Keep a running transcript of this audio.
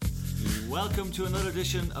Welcome to another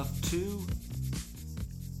edition of Two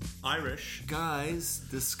Irish Guys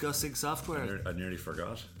Discussing Software. I nearly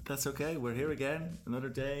forgot. That's okay. We're here again. Another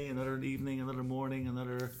day, another evening, another morning,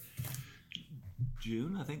 another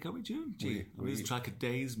June. I think, are we June? Gee, I lose track of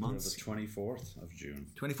days, months. The 24th of June.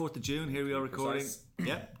 24th of June. Here we are recording. Precise.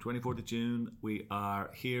 Yeah, 24th of June. We are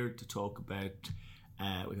here to talk about.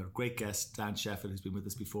 We've got a great guest, Dan Sheffield, who's been with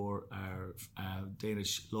us before, our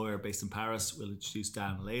Danish lawyer based in Paris. We'll introduce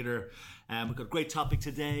Dan later. We've got a great topic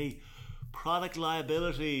today: product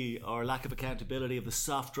liability or lack of accountability of the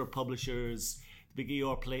software publishers, the big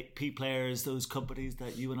ERP players, those companies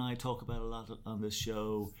that you and I talk about a lot on this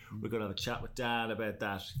show. We're going to have a chat with Dan about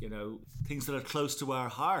that, you know, things that are close to our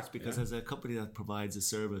heart, because as a company that provides a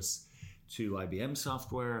service to IBM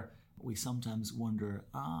software, we sometimes wonder,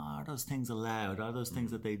 are those things allowed? Are those things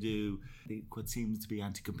that they do what seems to be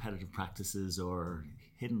anti-competitive practices or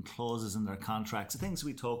hidden clauses in their contracts? The things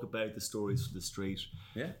we talk about, the stories from the street.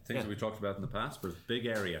 Yeah, things that we talked about in the past, but it's a big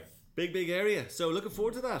area. Big area. So looking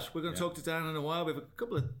forward to that. We're going to talk to Dan in a while. We have a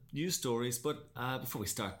couple of news stories, but before we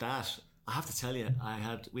start that, I have to tell you,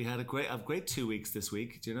 we had a great 2 weeks this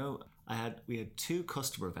week. Do you know, we had two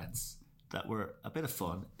customer events that were a bit of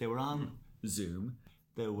fun. They were on Zoom.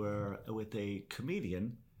 They were with a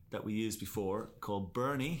comedian that we used before called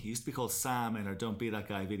Bernie. He used to be called Sam in our Don't Be That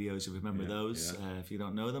Guy videos. You remember those? Yeah. If you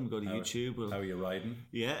don't know them, go to YouTube. How are you riding?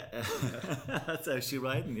 Yeah, that's how she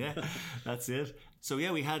riding. Yeah, that's it. So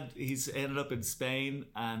yeah, he's ended up in Spain,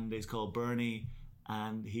 and he's called Bernie,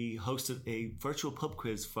 and he hosted a virtual pub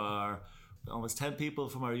quiz for almost 10 people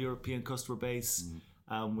from our European customer base.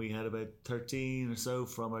 We had about 13 or so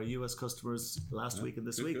from our US customers last week and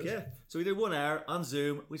this week. Good. Yeah. So we did 1 hour on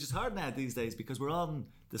Zoom, which is hard now these days because we're on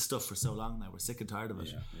this stuff for so long now. We're sick and tired of it.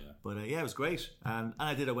 Yeah. But it was great. And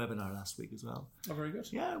I did a webinar last week as well. Oh, very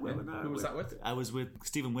good. Yeah, webinar. Who was that with? I was with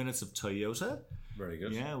Stephen Winnitz of Toyota. Very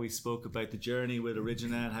good. Yeah, we spoke about the journey with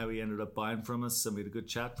Origina and how he ended up buying from us, and we had a good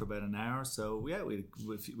chat for about an hour. So yeah, we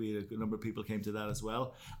had a number of people came to that as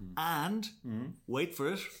well. And wait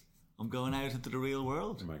for it, I'm going out into the real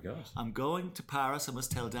world. Oh my God. I'm going to Paris. I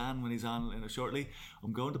must tell Dan when he's on shortly.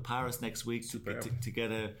 I'm going to Paris next week to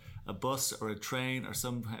get a bus or a train or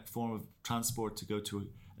some form of transport to go to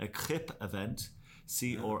a CRIP event.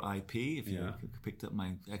 CRIP, if you picked up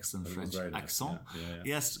my excellent French accent. Yeah.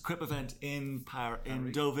 Yes, CRIP event in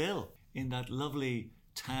Deauville, in that lovely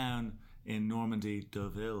town in Normandy,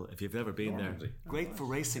 Deauville, if you've ever been there. Great for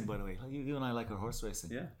racing, by the way. You and I like our horse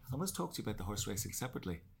racing. Yeah. I must talk to you about the horse racing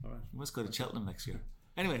separately. All right. We must go to Cheltenham next year.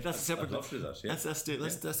 Anyway, that's a separate. I'd love to do that. Yeah.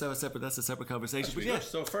 Let's have a separate conversation. But good.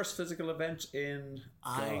 So first physical event in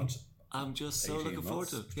I'm just so looking forward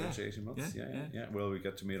to it. 18 months. Yeah. Well, we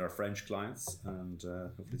get to meet our French clients and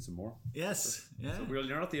hopefully some more. Yes. Yeah. So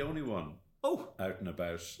you're not the only one. Out and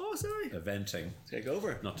about. Oh, sorry. Eventing. Take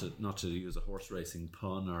over. Not to use a horse racing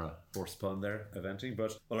pun or a horse pun there, eventing.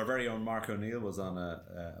 But our very own Mark O'Neill was on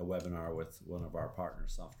a webinar with one of our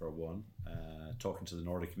partners, Software One, talking to the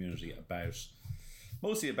Nordic community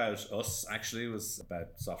mostly about us. Actually, it was about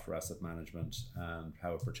software asset management and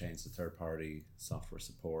how it pertains to third-party software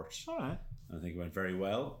support. All right. And I think it went very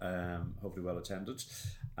well. Hopefully well attended.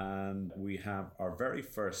 And we have our very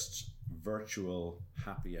first virtual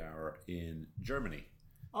happy hour in Germany.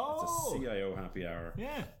 It's a CIO happy hour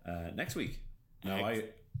next week. Now, I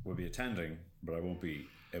will be attending, but I won't be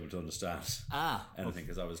able to understand anything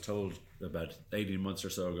because I was told about 18 months or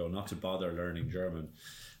so ago not to bother learning German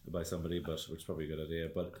by somebody, which is probably a good idea.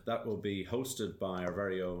 But that will be hosted by our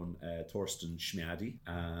very own Thorsten Schmiadi,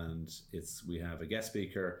 and we have a guest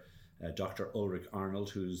speaker, Dr. Ulrich Arnold,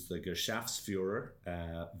 who's the Geschäftsführer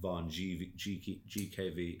von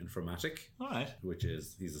GKV Informatik. All right.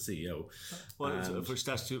 He's the CEO. Well, for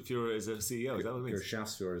Geschäftsführer is a CEO, is that what it means?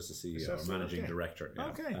 Geschäftsführer is the CEO, managing director. Yeah.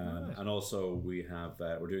 Okay. Right. And also we have,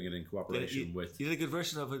 we're doing it in cooperation with... You did a good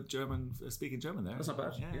version of speaking German there. That's not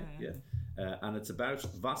bad. Yeah. And it's about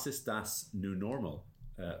Was ist das new normal?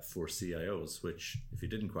 For CIOs, which if you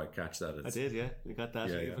didn't quite catch that, I did. Yeah, we got that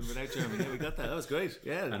even without German. Yeah, we got that. That was great.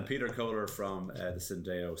 Yeah, and Peter Kohler from the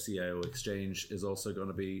Syndeo CIO Exchange is also going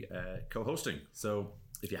to be co-hosting. So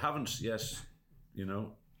if you haven't yet,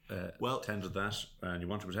 attended that and you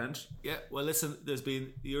want to attend, well, listen. There's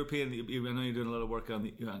been European. I know you're doing a lot of work on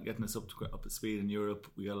getting us up to speed in Europe.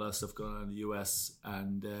 We got a lot of stuff going on in the US,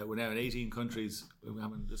 and we're now in 18 countries. We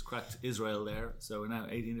haven't just cracked Israel there, so we're now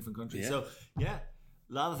in 18 different countries. So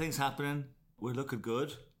a lot of things happening. We're looking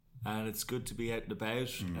good, and it's good to be out and about,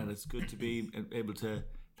 and it's good to be able to,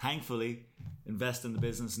 thankfully, invest in the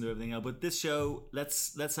business and do everything else. But this show,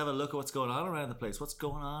 let's have a look at what's going on around the place. What's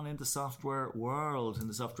going on in the software world, in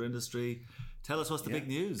the software industry? Tell us what's the big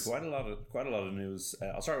news. Quite a lot of news.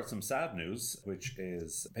 I'll start with some sad news, which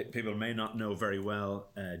is people may not know very well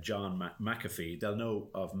John McAfee. They'll know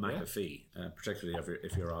of McAfee, particularly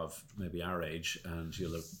if you're of maybe our age, and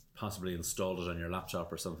you'll have possibly installed it on your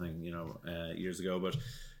laptop or something, years ago. But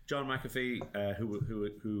John McAfee,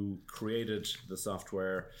 who created the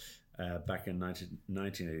software back in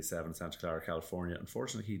 1987, Santa Clara, California.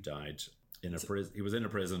 Unfortunately, he died in a prison. He was in a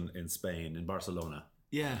prison in Spain, in Barcelona.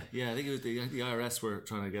 Yeah. I think it was the IRS were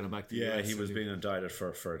trying to get him back to the US. He was being indicted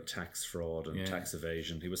for tax fraud and tax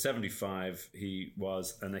evasion. He was 75. He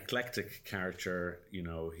was an eclectic character.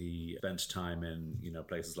 He spent time in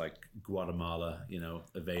places like Guatemala,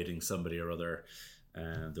 evading somebody or other.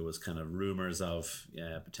 There was kind of rumors of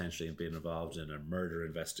potentially being involved in a murder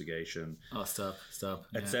investigation. Oh, stop,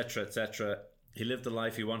 etc., etc. He lived the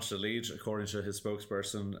life he wanted to lead, according to his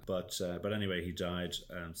spokesperson. But anyway, he died,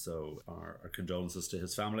 and so our condolences to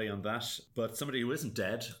his family on that. But somebody who isn't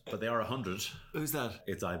dead, but they are 100. Who's that?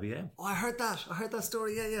 It's IBM. Oh, I heard that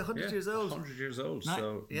story. Yeah, 100 years old. 100 years old.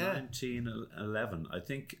 So 1911. I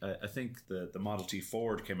think the Model T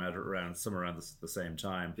Ford came out somewhere around the same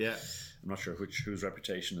time. Yeah. I'm not sure whose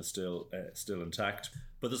reputation is still intact.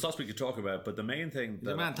 But there's lots we could talk about. But the main thing,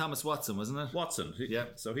 the man Thomas Watson, wasn't it? Watson.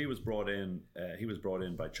 So he was brought in. He was brought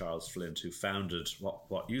in by Charles Flint, who founded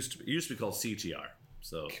what used to be called CTR.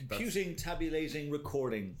 So computing, tabulating,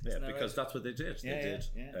 recording. Because that's what they did.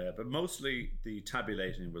 But mostly the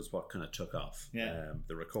tabulating was what kind of took off.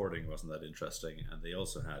 The recording wasn't that interesting, and they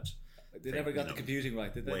also had. They never got the computing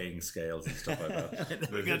right, did they? Weighing scales and stuff like that. They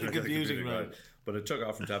never got the computing right. But it took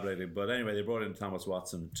off from tabulating. But anyway, they brought in Thomas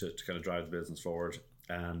Watson to kind of drive the business forward.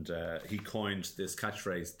 And he coined this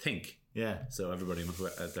catchphrase, think. Yeah. So everybody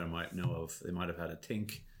out there might know of, they might have had a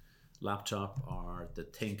Think laptop or the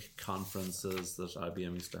Think conferences that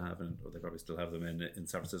IBM used to have, or they probably still have them in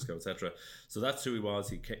San Francisco, etc. So that's who he was.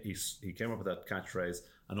 He came up with that catchphrase.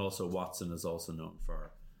 And also Watson is also known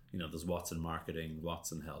for, there's Watson Marketing,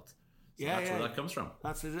 Watson Health. So that's where that comes from.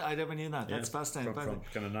 I never knew that. That's fascinating. From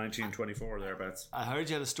kind of 1924 thereabouts. I heard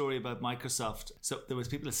you had a story about Microsoft. So there was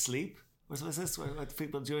people asleep. Was this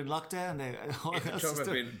people during lockdown? Talk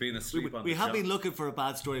about being asleep on we have been looking for a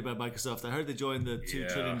bad story about Microsoft. I heard they joined the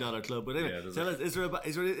 $2 trillion club. But anyway, tell us, is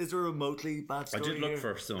there a remotely bad story? I did look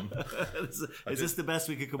for some. Is this the best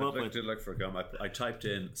we could come up with? I did look for gum. I typed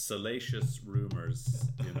in salacious rumors,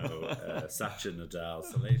 Satya Nadal,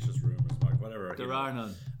 salacious rumors, whatever. There are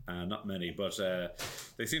none. Not many, but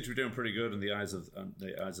they seem to be doing pretty good in the eyes of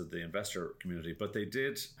the investor community. But they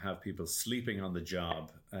did have people sleeping on the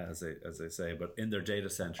job, as they say, but in their data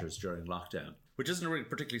centers during lockdown, which isn't a really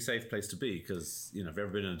particularly safe place to be, because if you've ever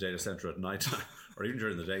been in a data center at night time or even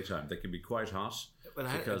during the daytime, they can be quite hot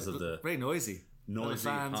because of the very noisy fans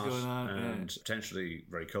hot, going on, and potentially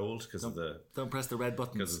very cold because of the don't press the red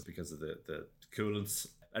buttons because of the coolants.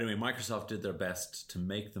 Anyway, Microsoft did their best to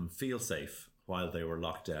make them feel safe while they were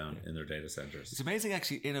locked down in their data centers. It's amazing,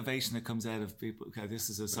 actually, innovation that comes out of people. Okay, this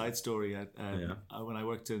is a side story. When I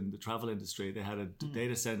worked in the travel industry, they had a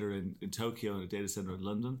data center in Tokyo and a data center in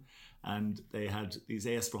London. And they had these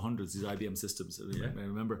AS400s, these IBM systems, I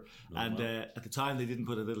remember. At the time, they didn't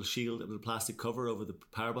put a little shield, a little plastic cover over the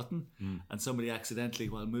power button. And somebody accidentally,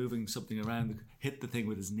 while moving something around, hit the thing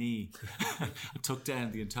with his knee and took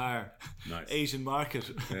down the entire Asian market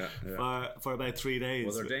for about 3 days.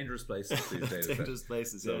 Well, they're dangerous places, these days. Dangerous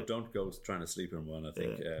places, So don't go trying to sleep in one, I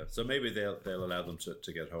think. So maybe they'll allow them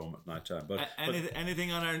to get home at night time. But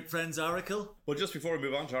anything on our friends Oracle? Well, just before we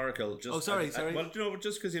move on to Oracle... sorry. Well,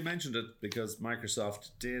 just because you mentioned it, because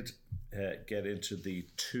Microsoft did get into the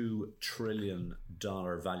 $2 trillion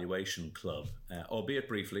valuation club, albeit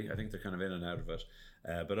briefly. I think they're kind of in and out of it.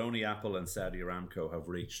 But only Apple and Saudi Aramco have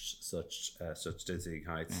reached such dizzying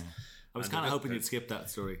heights. I was kind of hoping you'd skip that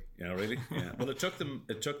story. Really? Yeah. Well, it took them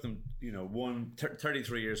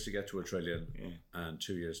 33 years to get to $1 trillion and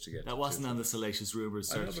 2 years to get. That wasn't on the salacious rumors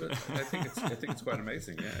search. I know, but I think it's quite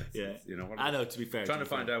amazing. It's, I know, to be fair. Trying to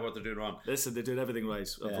find out what they're doing wrong. Listen, they're doing everything right,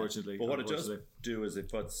 unfortunately. But what it does do is it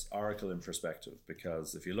puts Oracle in perspective,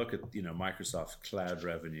 because if you look at Microsoft cloud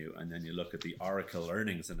revenue and then you look at the Oracle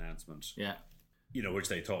earnings announcement. Yeah. Which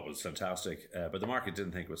they thought was fantastic, but the market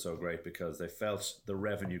didn't think it was so great, because they felt the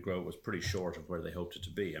revenue growth was pretty short of where they hoped it to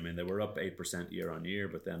be. I mean, they were up 8% year on year,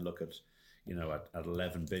 but then look at at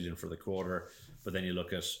 11 billion for the quarter. But then you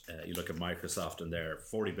look at Microsoft, and they're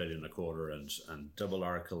 40 billion a quarter, and double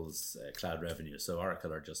Oracle's cloud revenue. So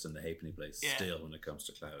Oracle are just in the halfpenny place still when it comes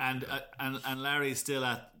to cloud. And Larry's still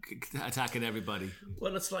attacking everybody.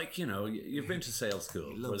 Well, it's like, you've been to sales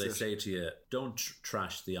school where they say to you, don't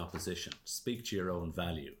trash the opposition. Speak to your own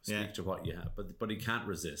value. Speak to what you have. But he can't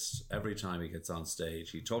resist. Every time he gets on stage,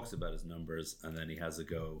 he talks about his numbers, and then he has a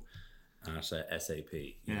go at SAP,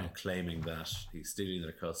 claiming that he's stealing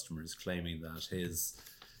their customers, claiming that his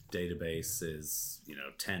database is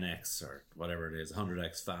 10x or whatever it is,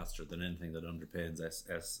 100x faster than anything that underpins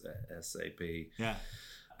SAP. Yeah.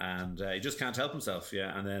 And he just can't help himself,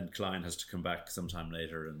 And then Klein has to come back sometime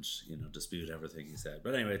later and dispute everything he said.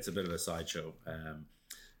 But anyway, it's a bit of a sideshow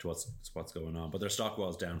to what's going on. But their stock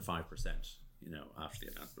was down 5%. After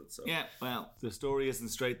the announcement. So well, the story isn't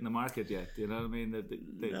straight in the market yet. You know what I mean?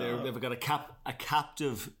 They've got a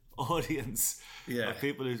captive audience of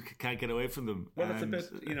people who can't get away from them. Well, it's a bit,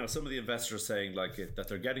 some of the investors saying that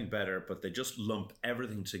they're getting better, but they just lump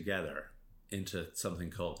everything together into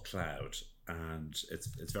something called cloud. And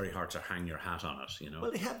it's very hard to hang your hat on it,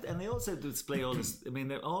 Well, they also display all this. I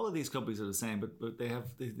mean, all of these companies are the same, but they have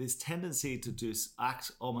this tendency to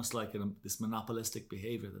act almost like this monopolistic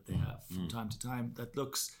behavior that they have from time to time that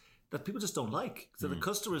people just don't like. So the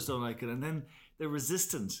customers don't like it, and then they're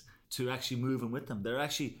resistant to actually moving with them. They're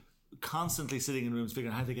actually constantly sitting in rooms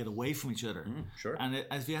figuring out how to get away from each other. Sure. And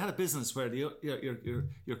if you had a business where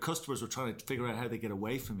your customers were trying to figure out how they get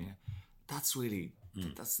away from you, that's really.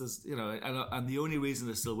 That's this, and the only reason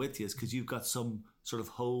they're still with you is because you've got some sort of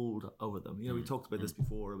hold over them. We talked about this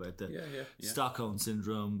before about the Stockholm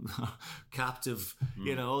syndrome, captive.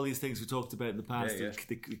 All these things we talked about in the past.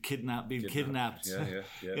 The kidnapped.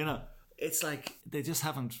 It's like they just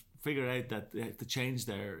haven't figured out that they have to change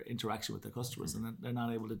their interaction with their customers, and they're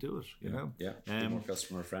not able to do it. More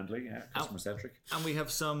customer friendly, customer centric. And we have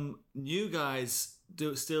some new guys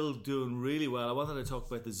still doing really well. I wanted to talk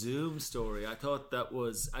about the Zoom story. I thought that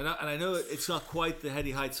was, and I know it's not quite the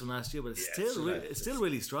heady heights from last year, but it's still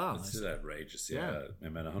really strong. It's still outrageous. I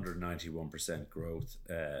mean, 191% growth.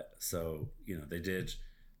 So they did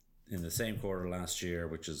in the same quarter last year,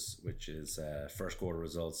 which is first quarter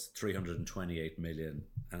results, 328 million,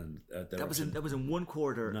 and that was in one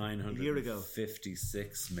quarter 956 a year ago.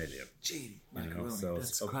 56 million. Gee, so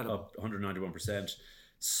that's incredible. Up 191%.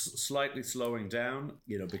 Slightly slowing down,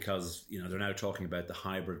 because they're now talking about the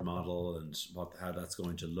hybrid model and how that's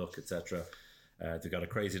going to look, etc. They've got a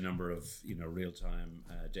crazy number of real-time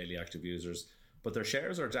daily active users, but their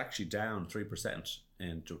shares are actually down 3%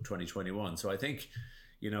 in 2021. So I think,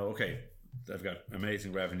 they've got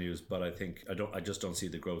amazing revenues, but I just don't see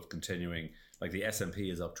the growth continuing. Like the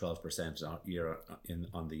S&P is up 12%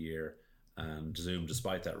 on the year. And Zoom,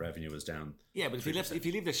 despite that revenue, was down. Yeah, but if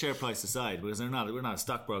you leave the share price aside, because we're not a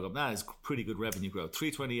stock broker, that is pretty good revenue growth.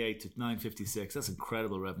 328 to 956. That's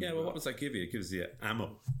incredible revenue. Yeah, well, what does that give you? It gives you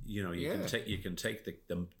ammo. You can take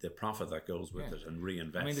the profit that goes with it and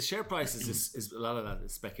reinvest. I mean, the share price is a lot of that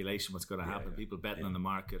is speculation. What's going to happen? People betting on the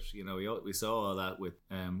market. We saw all that with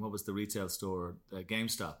what was the retail store,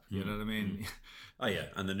 GameStop. You know what I mean? Oh yeah,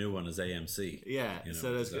 and the new one is AMC. Yeah,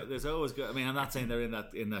 so there's always. I mean, I'm not saying they're in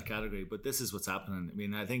that category, but this is what's happening. I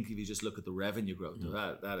mean, I think if you just look at the revenue growth,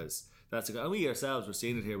 that's a good. And we ourselves we're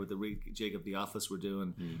seeing it here with the rejig of the office we're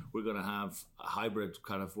doing. We're going to have a hybrid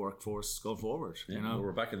kind of workforce going forward. Well,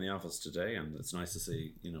 we're back in the office today, and it's nice to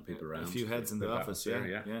see people around. A few heads in the office,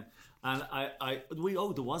 yeah. And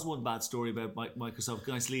there was one bad story about Microsoft.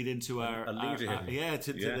 Nice lead into our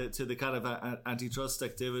to the kind of antitrust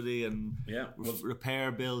activity and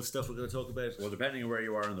repair build stuff we're going to talk about. Well, depending on where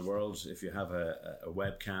you are in the world, if you have a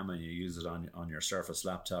webcam and you use it on your Surface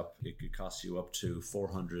laptop, it could cost you up to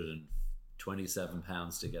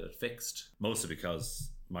 £427 to get it fixed. Mostly because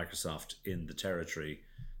Microsoft in the territory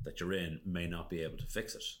that you're in may not be able to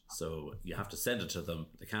fix it. So you have to send it to them.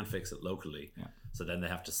 They can't fix it locally. Yeah. So then they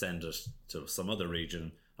have to send it to some other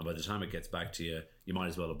region. And by the time it gets back to you, you might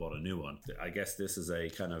as well have bought a new one. I guess this is a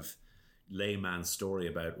kind of layman story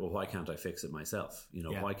about, well, why can't I fix it myself?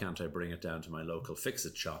 Why can't I bring it down to my local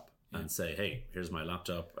fix-it shop and say, hey, here's my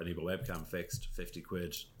laptop. I need my webcam fixed, 50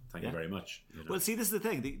 quid. Thank you very much. Well, see, this is the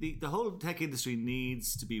thing. The whole tech industry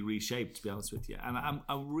needs to be reshaped, to be honest with you. And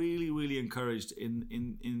I'm really, really encouraged.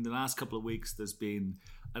 In the last couple of weeks, there's been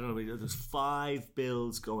I don't know, there's 5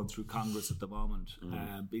 bills going through Congress at the moment,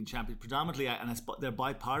 being championed predominantly, and they're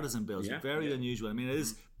bipartisan bills, very unusual. I mean, it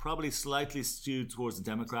is probably slightly skewed towards the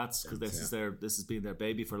Democrats because this has been their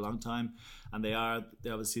baby for a long time, and they're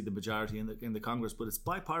obviously the majority in the Congress, but it's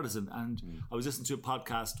bipartisan. And I was listening to a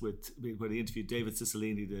podcast where they interviewed David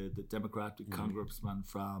Cicilline, the Democratic congressman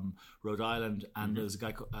from Rhode Island, and there's a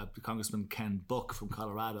guy, Congressman Ken Buck from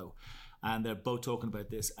Colorado. And they're both talking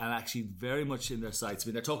about this, and actually very much in their sights. I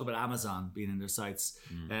mean, they're talking about Amazon being in their sights.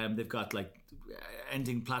 They've got like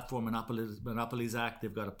ending platform monopolies act.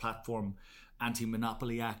 They've got a platform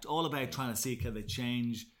anti-monopoly act, all about trying to see can they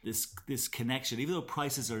change this connection. Even though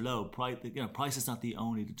prices are low, price is not the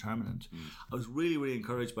only determinant. I was really, really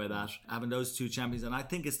encouraged by that, having those two champions, and I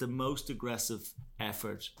think it's the most aggressive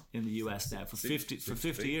effort in the US now for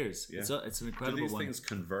 50 years. Yeah. It's an incredible one. Do these things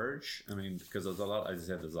converge? I mean, because there's a lot, as I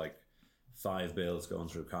said, there's like 5 bills going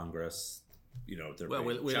through Congress. You know,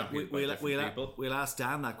 we'll ask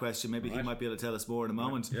Dan that question. Maybe he might be able to tell us more in a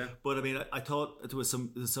moment. Yeah. But I mean, I thought there was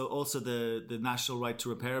some. So also the National Right to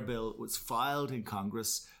Repair bill was filed in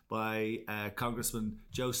Congress by Congressman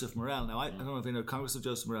Joseph Morell. Now, I don't know if you know Congressman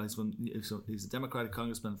Joseph Morell. He's a Democratic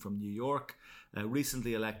congressman from New York,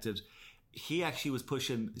 recently elected. He actually was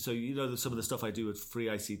pushing. So you know some of the stuff I do with Free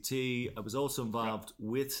ICT. I was also involved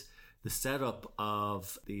with the setup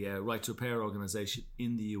of the Right to Repair organization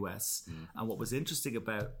in the US. And what was interesting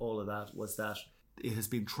about all of that was that it has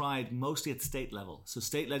been tried mostly at state level. So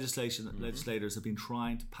state legislators have been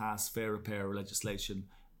trying to pass fair repair legislation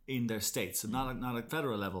in their states, so not at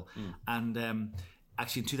federal level. And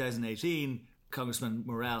actually in 2018, Congressman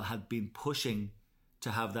Morell had been pushing to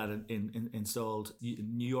have that installed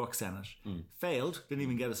in New York Senate. Failed, didn't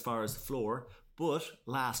even get as far as the floor, but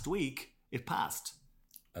last week it passed.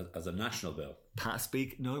 As a national bill? Past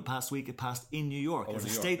week it passed in New York. It's a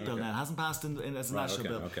state bill now. It hasn't passed as a national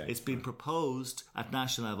bill. Okay. It's been proposed at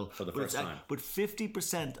national level. For the first time. But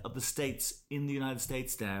 50% of the states in the United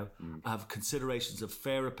States now have considerations of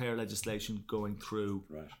fair repair legislation going through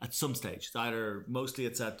at some stage. Mostly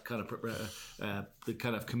it's at kind of the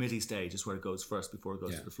kind of committee stage is where it goes first before it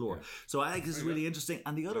goes to the floor. Yeah. So I think this is really interesting.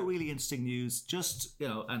 And the other really interesting news, just,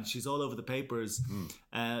 and she's all over the papers,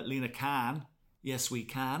 Lina Khan. Yes, we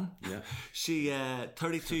can. Yeah. She,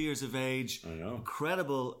 32 years of age,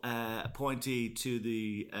 incredible appointee to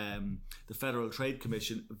the Federal Trade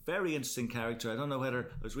Commission. Very interesting character. I don't know whether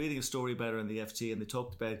I was reading a story about her in the FT, and they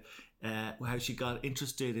talked about how she got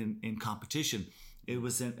interested in competition. It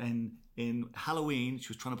was in Halloween. She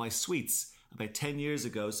was trying to buy sweets about 10 years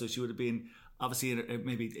ago, so she would have been obviously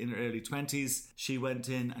maybe in her early 20s. She went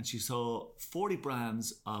in and she saw 40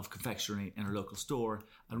 brands of confectionery in her local store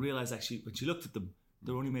and realised actually when she looked at them,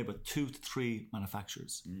 they were only made by 2 to 3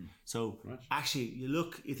 manufacturers. So actually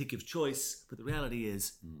you think you've choice, but the reality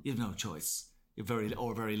is you have no choice. You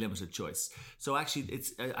have very limited choice. So actually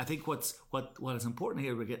I think what is important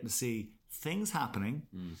here, we're getting to see things happening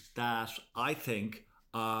that I think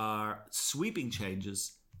are sweeping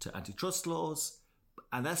changes to antitrust laws.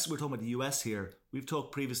 And we're talking about the US here. We've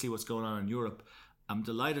talked previously what's going on in Europe. I'm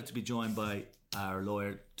delighted to be joined by our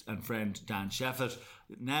lawyer and friend Dan Sheffett.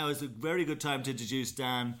 Now is a very good time to introduce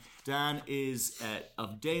Dan. Dan is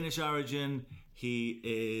of Danish origin. He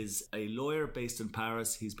is a lawyer based in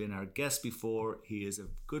Paris. He's been our guest before. He is a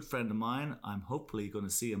good friend of mine. I'm hopefully going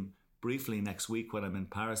to see him briefly next week when I'm in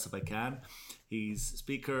Paris if I can. He's a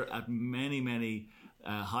speaker at many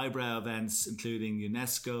highbrow events, including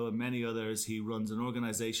UNESCO and many others. He runs an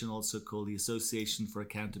organization also called the Association for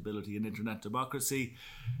Accountability in Internet Democracy.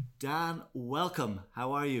 Dan, welcome.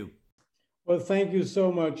 How are you? Well, thank you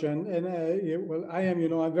so much. And I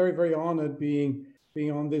am, I'm very, very honored being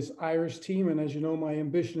on this Irish team. And as you know, my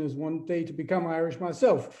ambition is one day to become Irish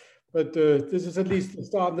myself. But this is at least the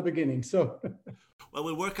start and the beginning. So. Well,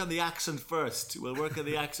 we'll work on the accent first.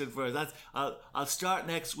 I'll start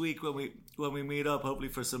next week when we meet up, hopefully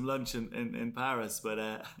for some lunch in Paris.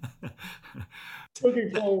 But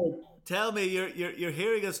looking forward. Tell me, you're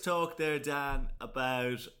hearing us talk there, Dan,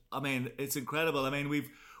 about. I mean, it's incredible. I mean,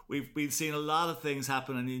 we've been seeing a lot of things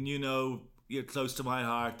happen, and you're close to my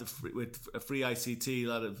heart with Free ICT. A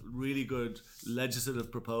lot of really good legislative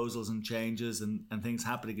proposals and changes and things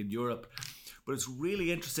happening in Europe. But it's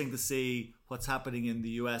really interesting to see what's happening in the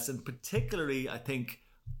US, and particularly, I think,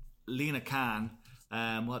 Lina Khan,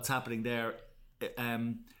 what's happening there.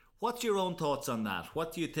 What's your own thoughts on that?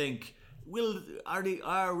 What do you think? Because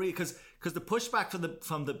the pushback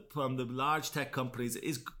from the large tech companies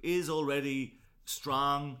is already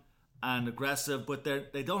strong and aggressive, but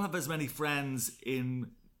they don't have as many friends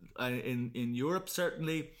in Europe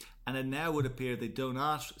certainly, And it now would appear they do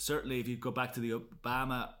not. Certainly, if you go back to the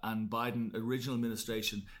Obama and Biden original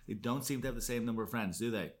administration, they don't seem to have the same number of friends,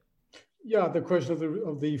 do they? Yeah, the question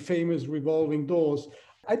of the famous revolving doors.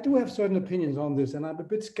 I do have certain opinions on this, and I'm a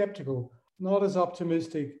bit skeptical, not as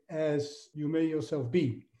optimistic as you may yourself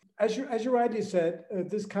be. As you rightly said,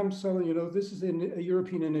 this comes, this is a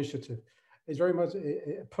European initiative. It's very much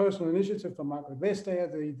a personal initiative from Margrethe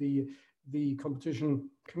Vestager, the competition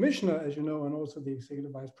commissioner, as you know, and also the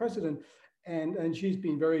executive vice president. And she's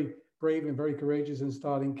been very brave and very courageous in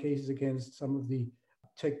starting cases against some of the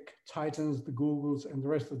tech titans, the Googles, and the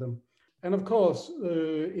rest of them. And of course,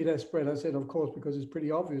 it has spread. I said, of course, because it's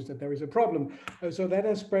pretty obvious that there is a problem. So that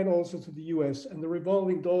has spread also to the US. And the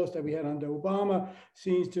revolving doors that we had under Obama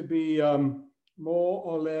seems to be more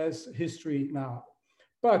or less history now.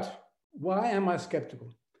 But why am I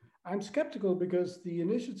skeptical? I'm skeptical because the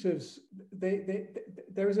initiatives,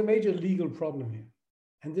 there is a major legal problem here.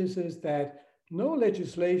 And this is that no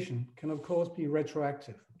legislation can, of course, be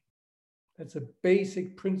retroactive. That's a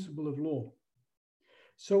basic principle of law.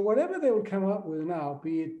 So whatever they will come up with now,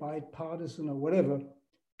 be it bipartisan or whatever,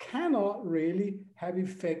 cannot really have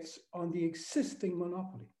effects on the existing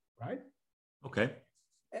monopoly, right? Okay.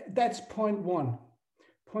 That's point one.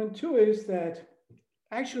 Point two is that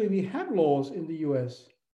actually we have laws in the US.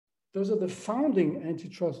 Those are the founding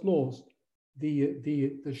antitrust laws,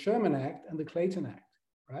 the Sherman Act and the Clayton Act,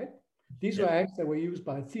 right? These were acts that were used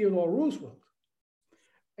by Theodore Roosevelt.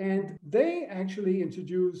 And they actually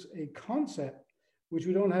introduce a concept which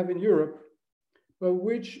we don't have in Europe, but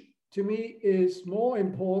which to me is more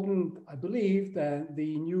important, I believe, than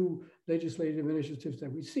the new legislative initiatives that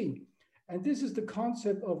we see. And this is the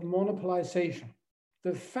concept of monopolization.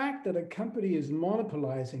 The fact that a company is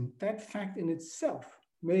monopolizing, that fact in itself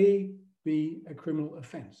may be a criminal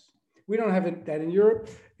offense. We don't have that in Europe.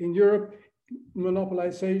 In Europe,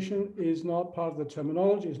 monopolization is not part of the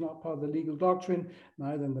terminology, it's not part of the legal doctrine,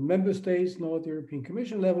 neither in the member states nor at the European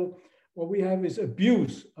Commission level. What we have is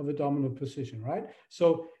abuse of a dominant position, right?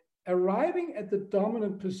 So arriving at the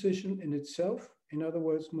dominant position in itself, in other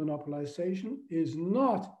words, monopolization, is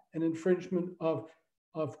not an infringement of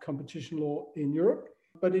competition law in Europe,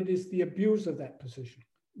 but it is the abuse of that position.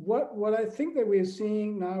 What I think that we're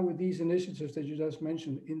seeing now with these initiatives that you just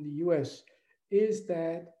mentioned in the US is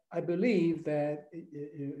that I believe that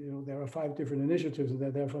there are 5 different initiatives and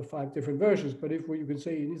that there are 5 different versions. But if you can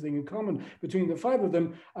say anything in common between the 5 of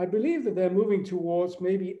them, I believe that they're moving towards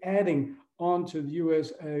maybe adding on to the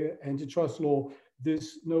US antitrust law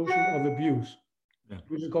this notion of abuse,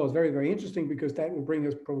 which is, of course, very, very interesting because that will bring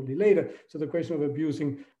us probably later to the question of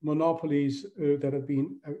abusing monopolies that have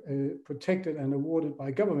been protected and awarded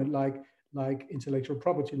by government, like intellectual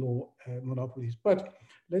property law monopolies. But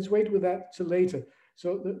let's wait with that till later.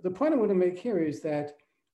 So the point I want to make here is that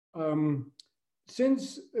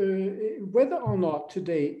since whether or not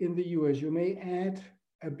today in the US you may add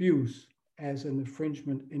abuse as an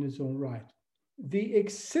infringement in its own right, the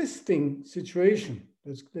existing situation,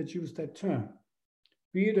 let's use that term,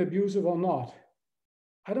 be it abusive or not,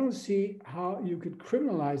 I don't see how you could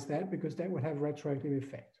criminalize that because that would have retroactive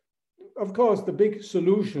effect. Of course, the big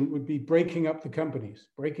solution would be breaking up the companies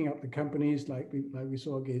like we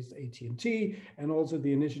saw against AT&T and also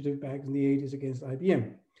the initiative back in the 80s against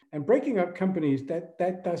IBM. And breaking up companies,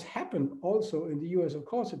 that does happen also in the US. Of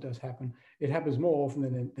course, it does happen. It happens more often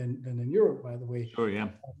than in Europe, by the way. Sure, yeah.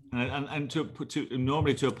 And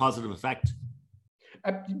normally to a positive effect.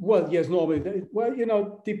 Well, yes, normally.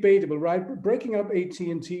 Well, debatable, right? Breaking up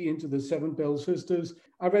AT&T into the 7 Bell sisters.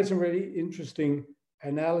 I read some really interesting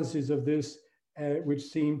analysis of this, which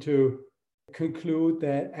seem to conclude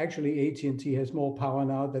that actually AT&T has more power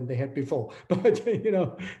now than they had before. But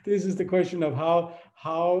this is the question of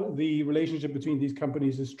how the relationship between these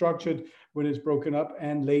companies is structured when it's broken up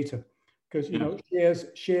and later, because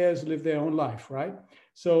shares live their own life, right?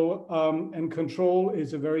 So and control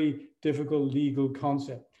is a very difficult legal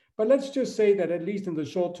concept. But let's just say that at least in the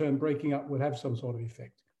short term, breaking up would have some sort of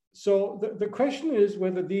effect. So the question is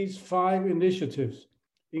whether these 5 initiatives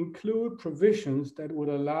include provisions that would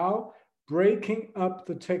allow breaking up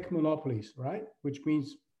the tech monopolies, right? Which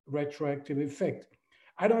means retroactive effect.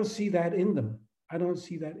 I don't see that in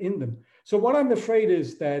them. So what I'm afraid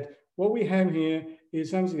is that what we have here is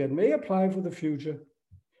something that may apply for the future,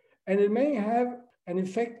 and it may have an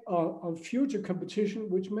effect on future competition,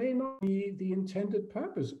 which may not be the intended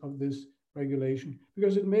purpose of this regulation,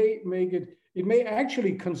 because it may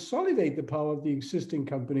actually consolidate the power of the existing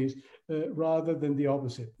companies rather than the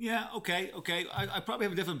opposite. Yeah, okay. I probably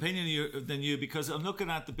have a different opinion than you because I'm looking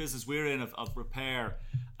at the business we're in of repair,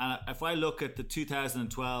 And if I look at the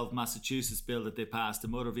 2012 Massachusetts bill that they passed, the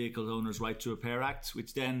Motor Vehicle Owners' Right to Repair Act,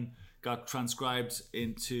 which then got transcribed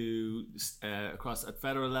into across at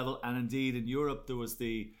federal level, and indeed in Europe there was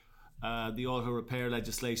the auto repair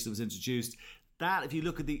legislation that was introduced. That, if you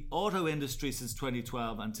look at the auto industry since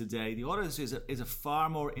 2012 and today, the auto industry is a far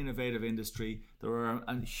more innovative industry. There are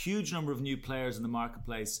a huge number of new players in the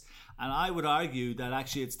marketplace, and I would argue that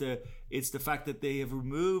actually it's the fact that they have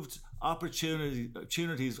removed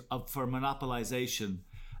opportunities for monopolization,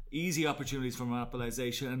 easy opportunities for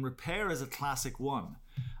monopolization, and repair is a classic one.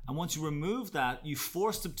 And once you remove that, you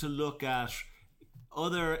force them to look at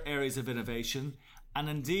other areas of innovation. And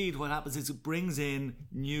indeed, what happens is it brings in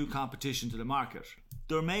new competition to the market.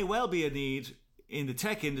 There may well be a need in the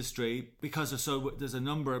tech industry because there's a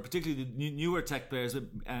number, particularly the newer tech players,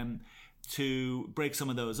 to break some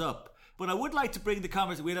of those up. But I would like to bring the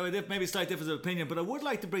conversation, we have maybe a slight difference of opinion, but I would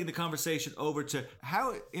like to bring the conversation over to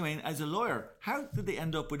how, as a lawyer, how did they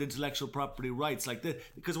end up with intellectual property rights like this?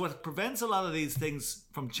 Because what prevents a lot of these things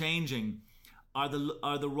from changing are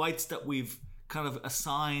the rights that we've kind of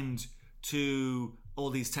assigned to all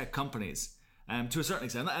these tech companies, to a certain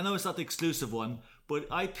extent. I know it's not the exclusive one, but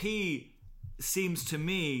IP seems to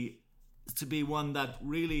me to be one that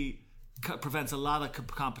really prevents a lot of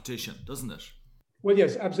competition, doesn't it? Well,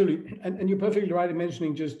 yes, absolutely. And you're perfectly right in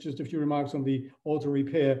mentioning just a few remarks on the auto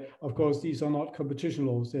repair. Of course, these are not competition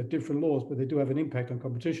laws. They're different laws, but they do have an impact on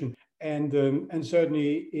competition. And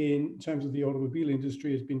certainly in terms of the automobile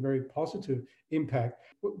industry, it's been very positive impact.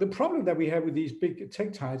 The problem that we have with these big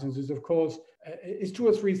tech titans is, of course, it's two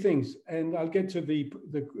or three things. And I'll get to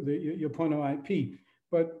your point on IP.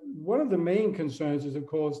 But one of the main concerns is, of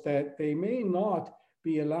course, that they may not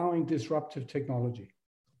be allowing disruptive technology.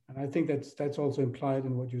 And I think that's also implied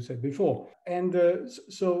in what you said before. And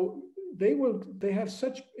so they have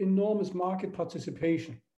such enormous market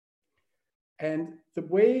participation. And the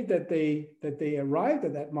way that they arrived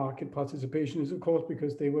at that market participation is, of course,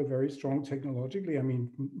 because they were very strong technologically. I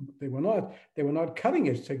mean, they were not cutting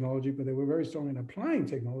edge technology, but they were very strong in applying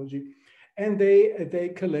technology, and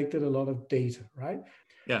they collected a lot of data, right?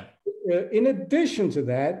 Yeah. In addition to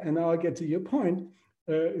that, and now I'll get to your point,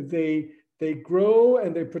 they grow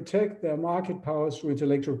and they protect their market powers through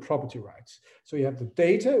intellectual property rights. So you have the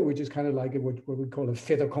data, which is kind of like what we call a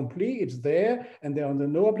fait accompli. It's there, and they're under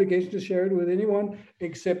no obligation to share it with anyone,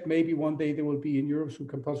 except maybe one day they will be in Europe through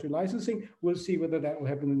compulsory licensing. We'll see whether that will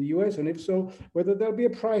happen in the US, and if so, whether there'll be a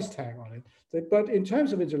price tag on it. But in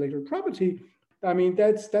terms of intellectual property, I mean,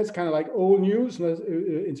 that's kind of like old news.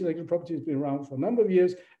 Intellectual property has been around for a number of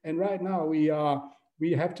years, and right now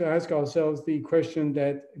we have to ask ourselves the question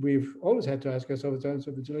that we've always had to ask ourselves in terms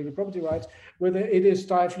of intellectual property rights, whether it is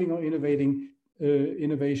stifling or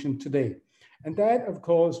innovation today. And that, of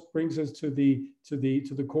course, brings us to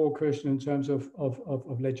the core question in terms of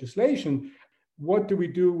legislation. What do we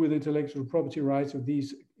do with intellectual property rights of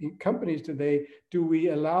these companies today? Do we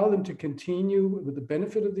allow them to continue with the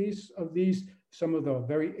benefit of these some of the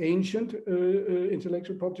very ancient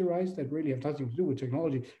intellectual property rights that really have nothing to do with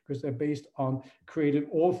technology because they're based on creative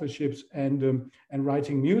authorships and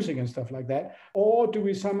writing music and stuff like that? Or do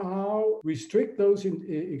we somehow restrict those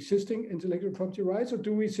existing intellectual property rights, or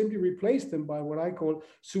do we simply replace them by what I call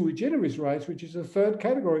sui generis rights, which is a third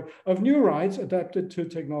category of new rights adapted to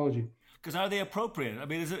technology? Because are they appropriate? I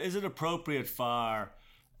mean, is it appropriate for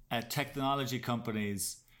technology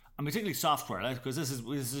companies, and particularly software, right? Because this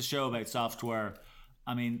is a show about software.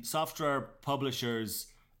 I mean, software publishers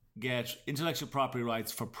get intellectual property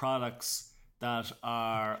rights for products that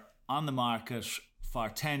are on the market for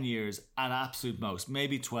 10 years at absolute most,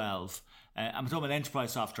 maybe 12. I'm talking about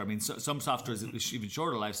enterprise software. I mean, some software is even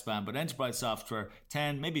shorter lifespan, but enterprise software,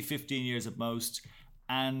 10, maybe 15 years at most,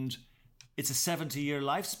 and it's a 70-year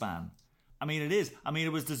lifespan. I mean, it is. I mean,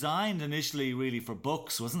 it was designed initially really for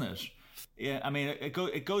books, wasn't it? Yeah, I mean,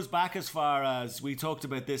 it goes back as far as we talked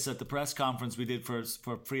about this at the press conference we did for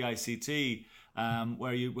Free ICT,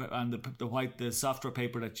 where you on the software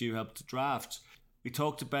paper that you helped draft. We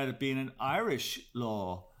talked about it being an Irish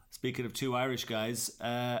law. Speaking of two Irish guys,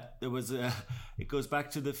 it goes back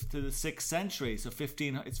to the 6th century, so it's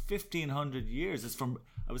 1500 years. It's from.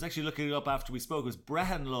 I was actually looking it up after we spoke. It was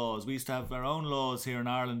Brehon laws. We used to have our own laws here in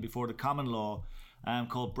Ireland before the common law,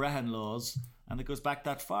 called Brehon laws, and it goes back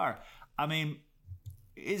that far. I mean,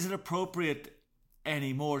 is it appropriate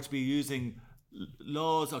anymore to be using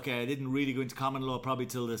laws? Okay, I didn't really go into common law probably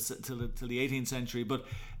till the 18th century, but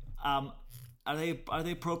are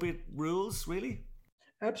they appropriate rules really?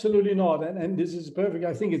 Absolutely not. And this is perfect.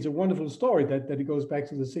 I think it's a wonderful story that it goes back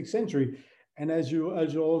to the 6th century. And as you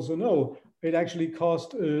also know, it actually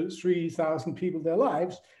cost 3,000 people their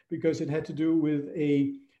lives because it had to do with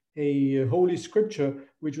a holy scripture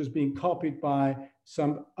which was being copied by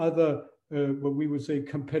some other, what we would say,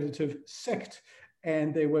 competitive sect.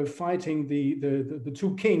 And they were fighting, the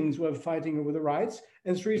two kings were fighting over the rights,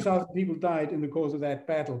 and 3,000 people died in the course of that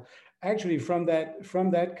battle. Actually, from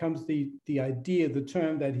that comes the idea, the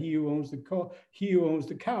term that he who owns the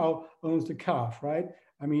cow owns the calf, right?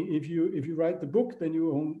 I mean, if you write the book, then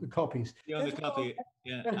you own the copies. You own the copy,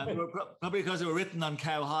 yeah. And probably because they were written on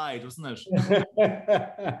cow hide, wasn't it?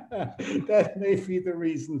 That may be the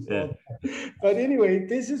reason for that. But anyway,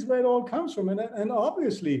 this is where it all comes from. And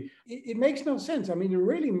obviously, it makes no sense. I mean, it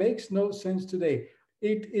really makes no sense today.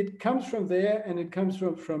 It comes from there, and it comes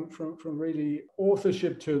from really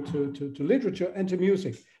authorship to literature and to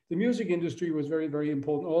music. The music industry was very, very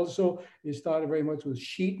important. Also, it started very much with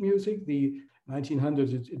sheet music. The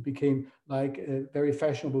 1900s, it became like very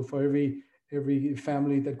fashionable for every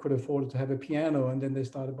family that could afford to have a piano, and then they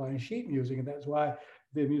started buying sheet music, and that's why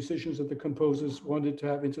the musicians and the composers wanted to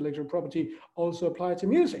have intellectual property also applied to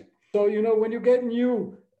music. So, you know, when you get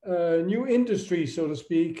new industry, so to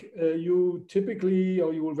speak, you typically,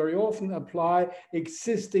 or you will very often apply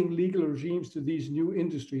existing legal regimes to these new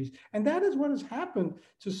industries. And that is what has happened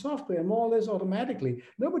to software more or less automatically.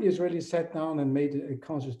 Nobody has really sat down and made a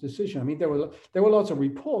conscious decision. I mean, there were lots of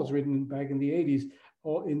reports written back in the 80s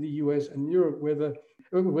or in the US and Europe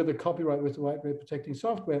whether copyright was the right way of protecting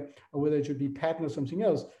software or whether it should be patent or something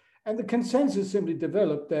else. And the consensus simply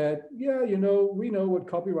developed that, yeah, you know, we know what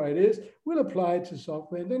copyright is, we'll apply it to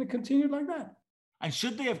software, and then it continued like that. And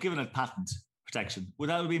should they have given it patent protection? Would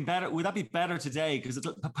that have been better? Would that be better today? Because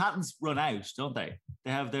the patents run out, don't they?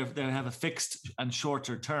 They have a fixed and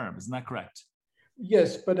shorter term, isn't that correct?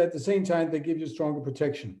 Yes, but at the same time, they give you stronger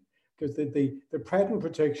protection because the patent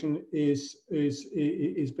protection is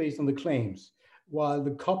based on the claims, while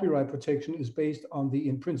the copyright protection is based on the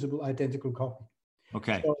in principle identical copy.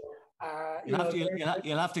 Okay. So,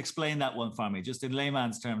 you'll have to explain that one for me, just in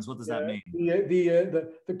layman's terms. What does that mean?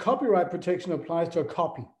 The copyright protection applies to a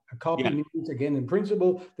copy. A copy means, again, in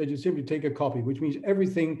principle, that you simply take a copy, which means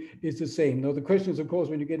everything is the same. Now, the question is, of course,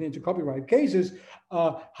 when you get into copyright cases,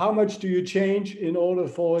 how much do you change in order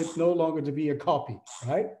for it no longer to be a copy,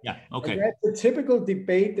 right? Yeah, okay. And that's a typical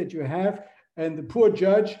debate that you have, and the poor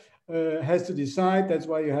judge has to decide. That's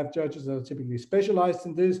why you have judges that are typically specialized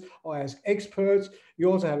in this or ask experts. You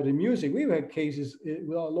also have it in music. We've had cases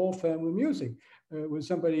with our law firm with music, with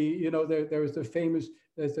somebody, you know, there's the famous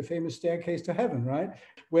staircase to heaven, right?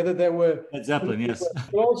 Whether there were Led Zeppelin, yes.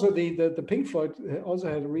 But also the Pink Floyd also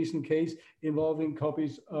had a recent case involving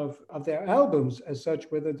copies of their albums as such,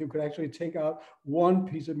 whether you could actually take out one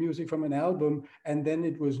piece of music from an album and then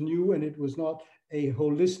it was new and it was not a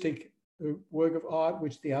holistic work of art,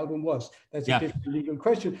 which the album was. That's a different legal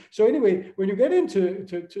question. So anyway, when you get into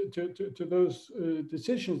to those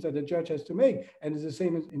decisions that a judge has to make, and it's the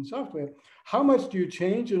same in software, how much do you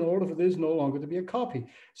change in order for this no longer to be a copy?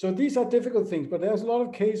 So these are difficult things, but there's a lot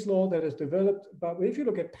of case law that has developed. But if you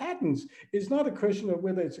look at patents, it's not a question of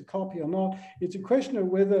whether it's a copy or not. It's a question of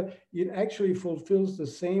whether it actually fulfills the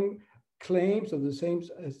same claims or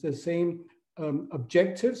the same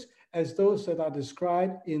objectives as those that are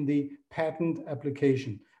described in the patent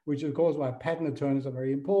application, which is of course why patent attorneys are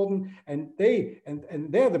very important. And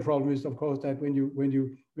there the problem is, of course, that when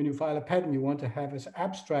you file a patent, you want to have as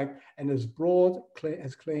abstract and as broad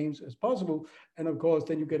as claims as possible. And of course,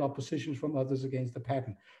 then you get oppositions from others against the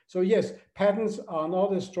patent. So yes, patents are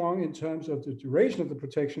not as strong in terms of the duration of the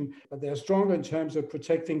protection, but they're stronger in terms of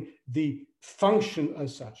protecting the function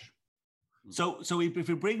as such. So if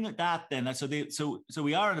we bring that then, so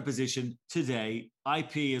we are in a position today,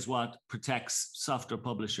 IP is what protects software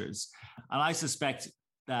publishers. And I suspect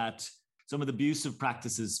that some of the abusive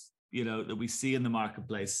practices, you know, that we see in the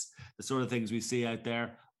marketplace, the sort of things we see out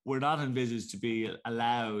there, were not envisaged to be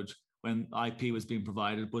allowed when IP was being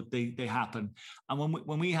provided, but they happen. And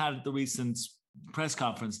when we had the recent press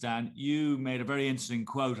conference, Dan, you made a very interesting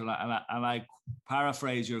quote, and I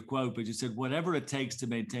paraphrase your quote, but you said, whatever it takes to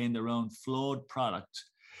maintain their own flawed product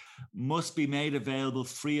must be made available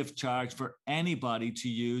free of charge for anybody to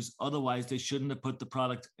use. Otherwise, they shouldn't have put the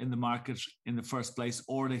product in the market in the first place,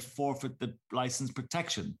 or they forfeit the license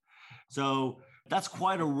protection. So that's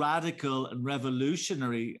quite a radical and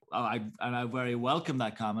revolutionary, and I very welcome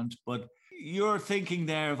that comment, but your thinking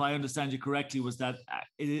there, if I understand you correctly, was that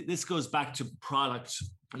this goes back to product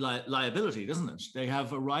liability, doesn't it? They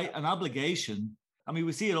have a right, an obligation. I mean,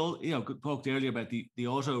 we see it all, you know, talked earlier about the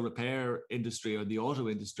auto repair industry or the auto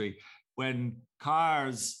industry. When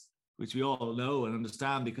cars which we all know and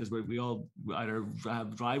understand because we all either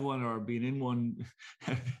drive one or been in one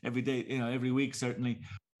every day, every week, certainly.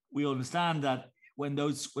 We understand that when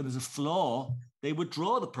there's a flaw, they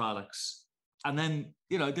withdraw the products. And then,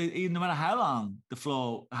 no matter how long the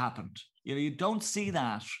flaw happened, you don't see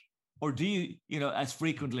that, or do you, as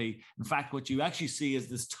frequently. In fact, what you actually see is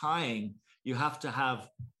this tying. You have to have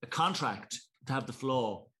a contract to have the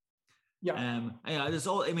flaw. Yeah.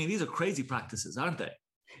 These are crazy practices, aren't they?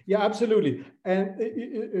 Yeah, absolutely. And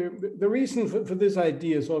the reason for this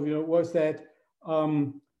idea was that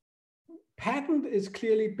patent is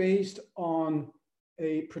clearly based on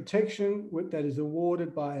a protection that is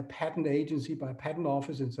awarded by a patent agency, by a patent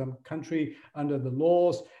office in some country under the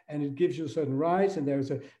laws, and it gives you certain rights, and there's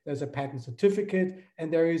a patent certificate,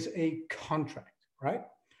 and there is a contract, right?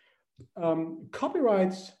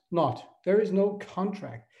 Copyrights not. There is no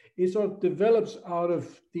contract. It sort of develops out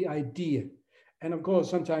of the idea. And of course,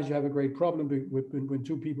 sometimes you have a great problem when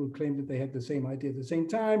two people claim that they had the same idea at the same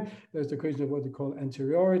time. There's the question of what they call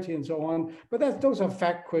anteriority and so on. But those are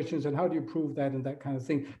fact questions, and how do you prove that and that kind of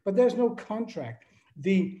thing. But there's no contract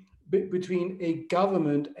between a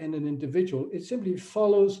government and an individual. It simply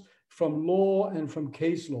follows from law and from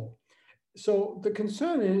case law. So the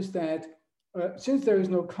concern is that since there is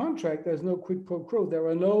no contract, there's no quid pro quo. There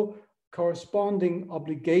are no corresponding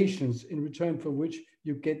obligations in return for which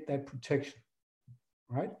you get that protection.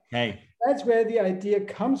 Right? Hey. That's where the idea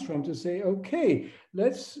comes from, to say, okay,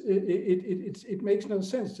 it makes no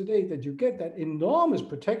sense today that you get that enormous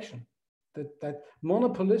protection, that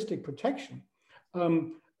monopolistic protection,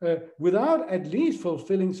 without at least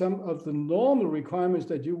fulfilling some of the normal requirements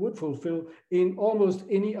that you would fulfill in almost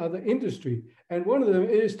any other industry. And one of them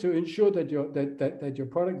is to ensure that your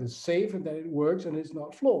product is safe and that it works and it's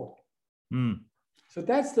not flawed. Mm. So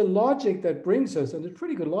that's the logic that brings us, and it's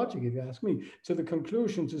pretty good logic if you ask me, to the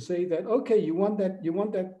conclusion to say that, okay, you want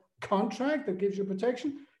that contract that gives you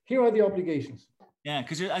protection? Here are the obligations. Yeah,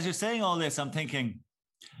 because as you're saying all this, I'm thinking,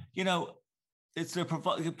 it's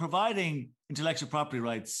providing intellectual property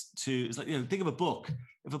rights to, it's like, think of a book.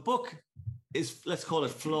 If a book is, let's call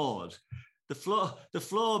it flawed, the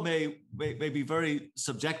flaw may be very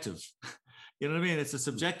subjective. You know what I mean? It's a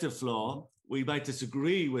subjective flaw. We might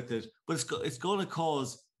disagree with it, but it's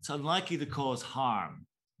unlikely to cause harm,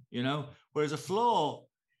 Whereas a flaw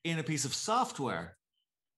in a piece of software,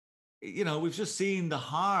 we've just seen the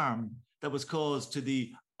harm that was caused to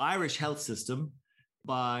the Irish health system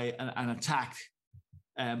by an attack,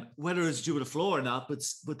 whether it's due to a flaw or not,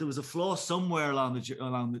 but there was a flaw somewhere along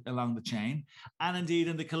the chain, and indeed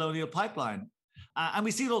in the Colonial Pipeline. And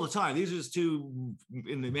we see it all the time. These are just two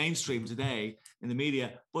in the mainstream today in the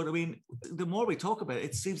media. But I mean, the more we talk about it,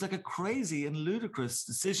 it seems like a crazy and ludicrous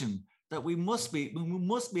decision that we must be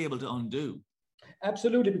able to undo.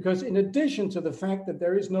 Absolutely, because in addition to the fact that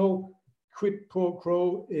there is no quid pro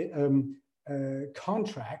quo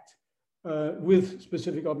contract with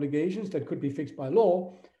specific obligations that could be fixed by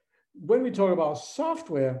law, when we talk about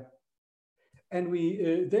software, and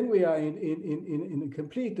then we are in a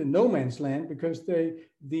complete no man's land, because the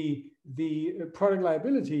product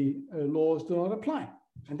liability laws do not apply,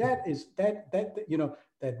 and that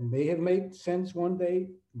may have made sense one day,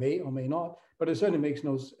 may or may not, but it certainly makes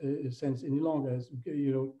no sense any longer, as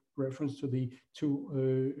reference to the two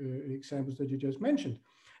examples that you just mentioned.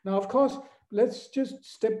 Now, of course, let's just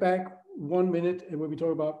step back 1 minute when we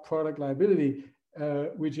talk about product liability,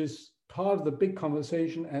 which is part of the big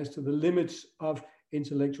conversation as to the limits of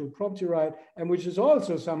intellectual property right, and which is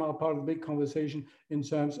also somehow part of the big conversation in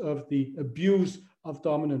terms of the abuse of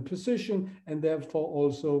dominant position, and therefore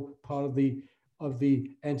also part of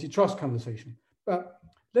the antitrust conversation. But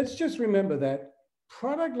let's just remember that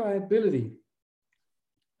product liability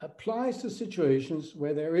applies to situations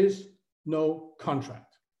where there is no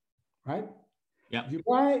contract, right? Yeah.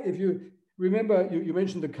 If you remember, you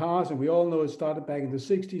mentioned the cars, and we all know it started back in the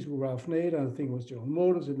 60s with Ralph Nader, and I think it was General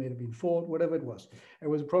Motors, it may have been Ford, whatever it was. It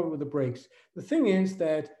was a problem with the brakes. The thing is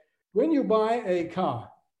that when you buy a car,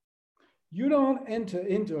 you don't enter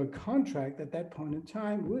into a contract at that point in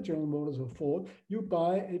time with General Motors or Ford. You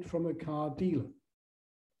buy it from a car dealer.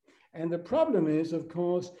 And the problem is, of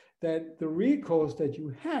course, that the recourse that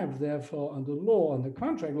you have, therefore, under law, under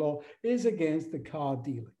contract law, is against the car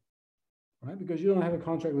dealer, right? Because you don't have a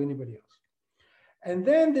contract with anybody else. And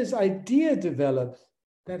then this idea develops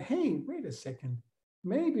that, hey, wait a second,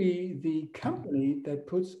 maybe the company that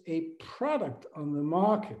puts a product on the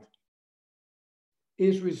market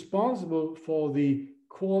is responsible for the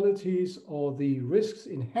qualities or the risks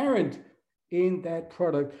inherent in that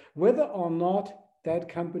product, whether or not that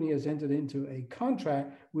company has entered into a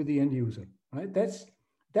contract with the end user, right?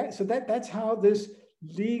 That's how this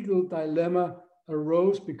legal dilemma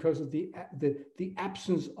arose, because of the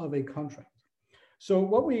absence of a contract.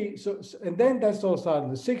 And then that's all started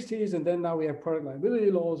in the 60s, and then now we have product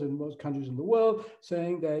liability laws in most countries in the world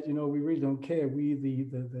saying that, we really don't care, we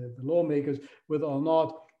the lawmakers, whether or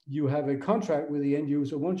not you have a contract with the end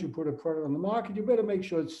user. Once you put a product on the market, you better make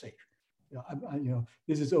sure it's safe.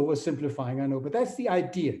 This is oversimplifying, I know, but that's the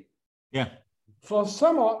idea. Yeah. For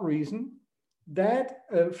some odd reason, that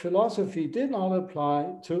philosophy did not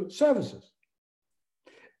apply to services.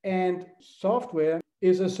 And software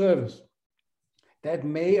is a service. That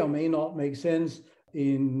may or may not make sense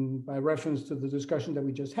by reference to the discussion that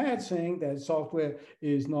we just had, saying that software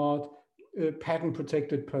is not patent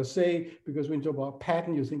protected per se, because when you talk about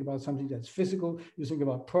patent, you think about something that's physical, you think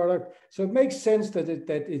about product. So it makes sense that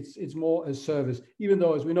it's more a service, even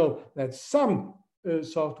though, as we know, that some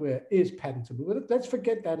software is patentable. But let's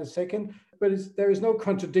forget that a second. But there is no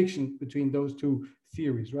contradiction between those two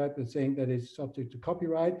theories, right? But saying that it's subject to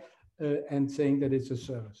copyright and saying that it's a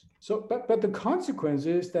service. So, but the consequence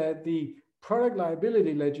is that the product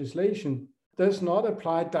liability legislation does not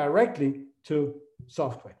apply directly to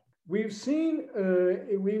software. We've seen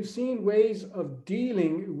ways of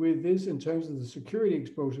dealing with this in terms of the security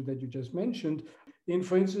exposure that you just mentioned in,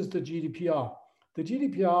 for instance, the GDPR. The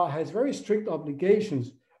GDPR has very strict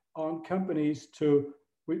obligations on companies to,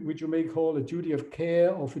 which you may call a duty of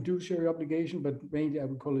care or fiduciary obligation, but mainly I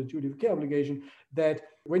would call it a duty of care obligation, that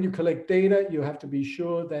when you collect data, you have to be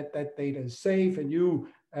sure that that data is safe, and you,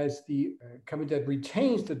 as the company that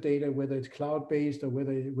retains the data, whether it's cloud-based or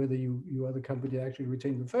whether you are the company that actually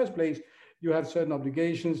retains in the first place, you have certain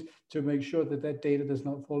obligations to make sure that that data does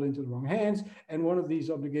not fall into the wrong hands. And one of these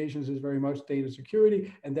obligations is very much data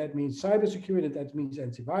security, and that means cybersecurity, that means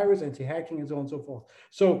antivirus, anti-hacking, and so on and so forth.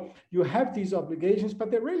 So you have these obligations, but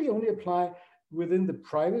they really only apply within the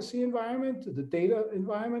privacy environment, the data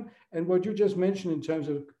environment, and what you just mentioned in terms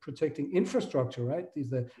of protecting infrastructure, right?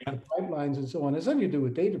 The pipelines and so on. It's something to do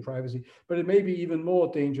with data privacy, but it may be even more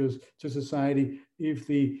dangerous to society if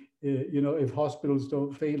if hospitals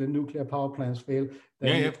don't fail and nuclear power plants fail.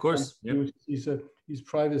 Then of course. His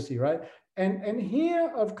privacy, right? And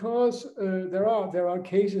here, of course, there are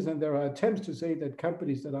cases and there are attempts to say that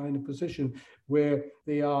companies that are in a position where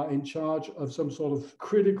they are in charge of some sort of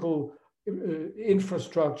critical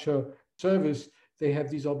infrastructure service, they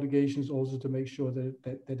have these obligations also to make sure that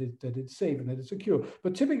it's safe and that it's secure.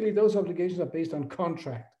 But typically, those obligations are based on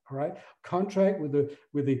contract. All right, contract with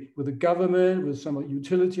the government, with some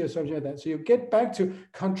utility or something like that. So you get back to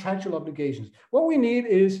contractual obligations. What we need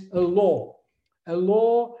is a law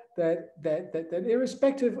that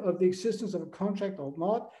irrespective of the existence of a contract or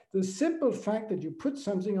not, the simple fact that you put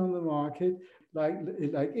something on the market, like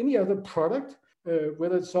any other product,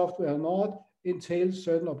 whether it's software or not, entails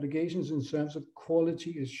certain obligations in terms of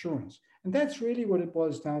quality assurance. And that's really what it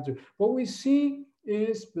boils down to. What we see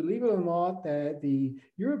is, believe it or not, that the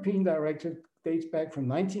European directive dates back from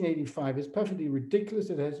 1985. It's perfectly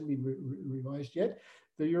ridiculous. It hasn't been revised yet.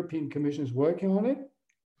 The European Commission is working on it.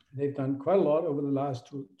 They've done quite a lot over the last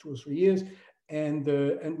two or 3 years, and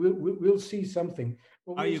we'll see something.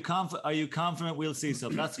 Are you confident we'll see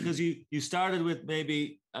something? That's because you started with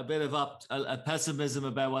maybe a bit of a pessimism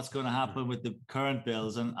about what's going to happen with the current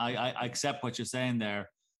bills, and I accept what you're saying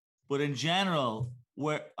there. But in general,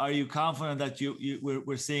 are you confident that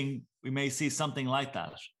we may see something like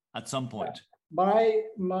that at some point?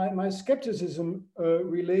 My skepticism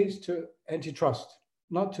relates to antitrust,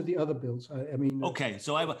 not to the other bills. I mean. Okay,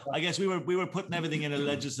 so I guess we were putting everything in a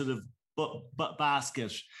legislative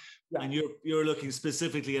basket, and you're looking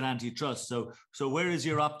specifically at antitrust. So where is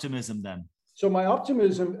your optimism then? So my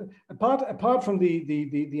optimism, apart from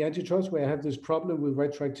the antitrust, where I have this problem with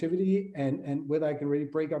retroactivity and whether I can really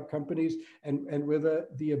break up companies and whether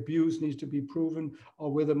the abuse needs to be proven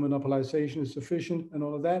or whether monopolization is sufficient and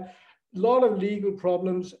all of that, a lot of legal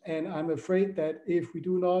problems. And I'm afraid that if we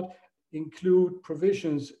do not include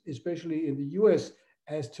provisions, especially in the US,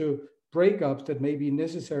 as to breakups that may be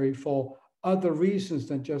necessary for other reasons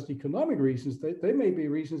than just economic reasons. They may be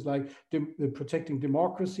reasons like protecting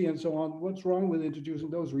democracy and so on. What's wrong with introducing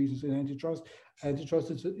those reasons in antitrust? Antitrust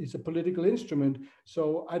is a political instrument,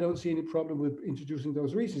 so I don't see any problem with introducing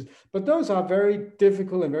those reasons. But those are very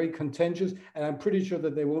difficult and very contentious, and I'm pretty sure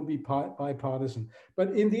that they won't be bipartisan.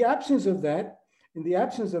 But in the absence of that,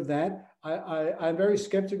 I'm very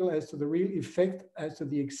skeptical as to the real effect as to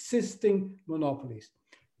the existing monopolies,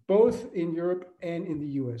 both in Europe and in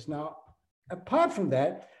the US. Now, apart from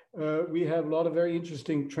that, we have a lot of very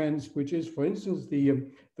interesting trends, which is, for instance,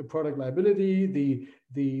 the product liability, the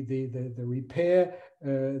repair,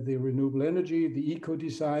 the renewable energy, the eco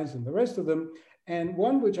designs, and the rest of them. And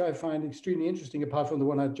one which I find extremely interesting, apart from the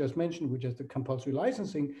one I just mentioned, which is the compulsory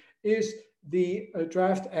licensing, is the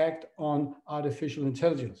Draft Act on Artificial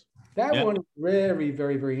Intelligence. That one is very,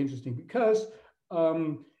 very, very interesting because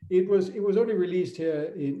it was only released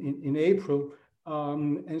here in April,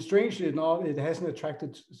 and strangely enough, it hasn't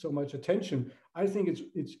attracted so much attention. I think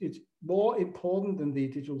it's more important than the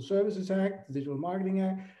Digital Services Act, the Digital Marketing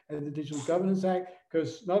Act, and the Digital Governance Act,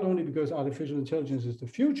 because not only because artificial intelligence is the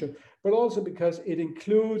future, but also because it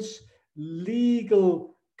includes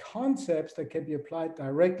legal concepts that can be applied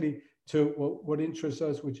directly to what interests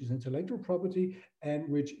us, which is intellectual property and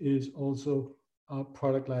which is also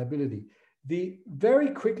product liability. Very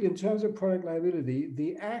quickly, in terms of product liability,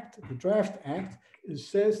 the Draft Act,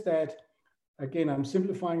 says that, again, I'm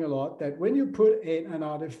simplifying a lot, that when you put an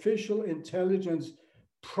artificial intelligence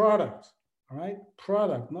product, all right,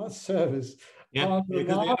 product, not service. Yeah,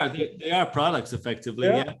 because they are products effectively.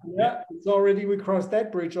 Yeah. It's already, we crossed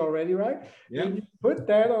that bridge already, right? Yeah. When you put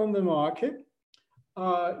that on the market,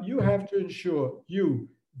 you have to ensure,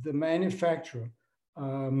 the manufacturer,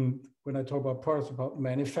 when I talk about products, about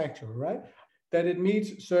manufacturer, right, that it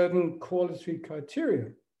meets certain quality criteria.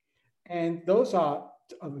 And those are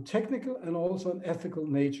of a technical and also an ethical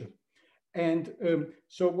nature. And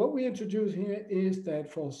so what we introduce here is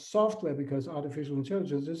that for software, because artificial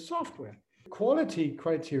intelligence is software, quality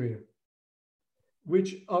criteria,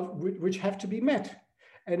 which have to be met.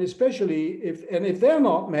 And especially if they're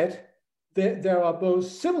not met, there are both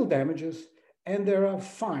civil damages and there are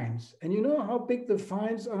fines. And you know how big the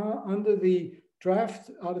fines are under the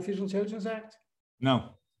Draft Artificial Intelligence Act?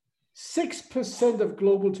 No. 6% of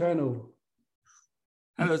global turnover.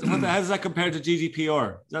 How does that compare to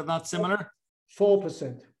GDPR? Is that not similar?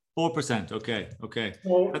 4%. 4%. Okay.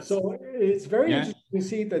 So it's very interesting to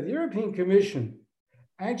see that the European Commission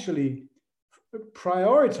actually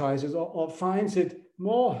prioritizes or finds it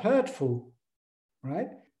more hurtful, right,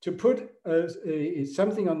 to put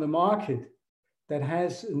something on the market that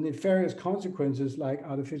has nefarious consequences like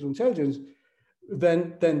artificial intelligence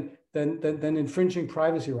than infringing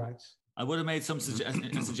privacy rights. I would have made some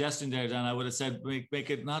suggestion there, Dan. I would have said make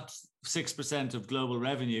it not 6% of global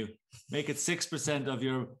revenue, make it 6% of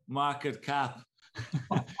your market cap.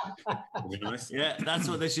 Be nice. Yeah, that's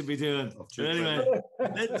what they should be doing. But anyway,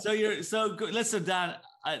 so you're so good. Listen, Dan,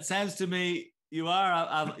 it sounds to me you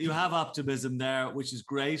have optimism there, which is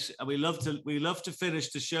great, and we love to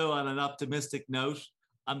finish the show on an optimistic note.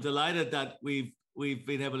 I'm delighted that we've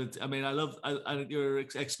been able to. I mean, I love your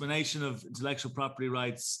explanation of intellectual property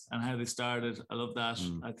rights and how they started. I love that.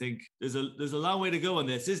 I think there's a long way to go on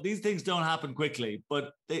this. These things don't happen quickly,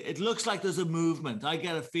 but it looks like there's a movement. I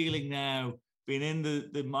get a feeling now, being in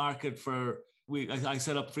the market for. I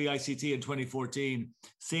set up Free ICT in 2014,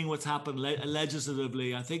 seeing what's happened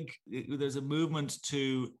legislatively. I think there's a movement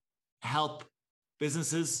to help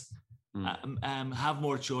businesses have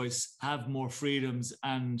more choice, have more freedoms,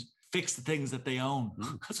 and fix the things that they own.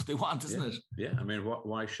 That's what they want, isn't it? Yeah. I mean,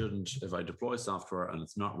 why shouldn't, if I deploy software and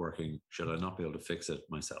it's not working, should I not be able to fix it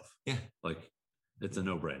myself? Yeah. Like, it's a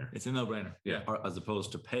no-brainer. It's a no-brainer. Yeah. Or as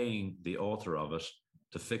opposed to paying the author of it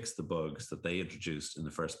to fix the bugs that they introduced in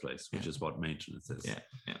the first place, which is what maintenance is.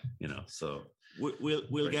 Yeah. You know, so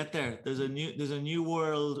we'll get there. There's a new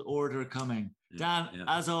world order coming. Dan,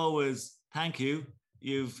 as always, thank you.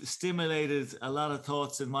 You've stimulated a lot of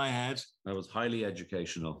thoughts in my head. That was highly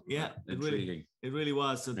educational. Yeah, intriguing. It really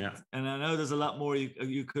was. So, and I know there's a lot more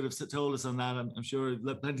you could have told us on that. I'm sure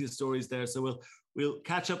plenty of stories there. So we'll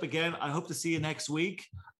catch up again. I hope to see you next week.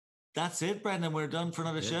 That's it, Brendan. We're done for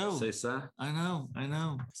another show. C'est ça. I know.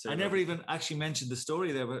 I never even actually mentioned the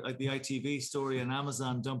story there, but like the ITV story and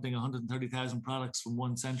Amazon dumping 130,000 products from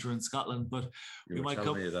one centre in Scotland. But we might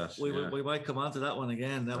come on to that one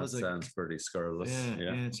again. That sounds pretty scurrilous.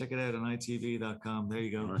 Yeah. Check it out on itv.com. There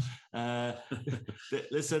you go. Right.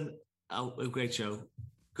 Listen, a great show.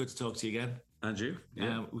 Good to talk to you again. And you?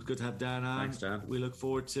 Yeah. It was good to have Dan on. Thanks, Dan. We look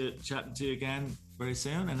forward to chatting to you again very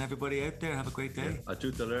soon. And everybody out there, have a great day. À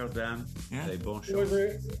tout à l'heure, Dan. Yeah. It was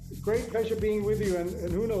a great pleasure being with you.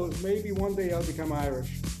 And who knows, maybe one day I'll become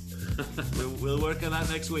Irish. We'll work on that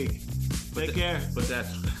next week. Take care. But that.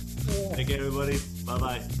 Take care, everybody.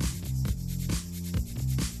 Bye-bye.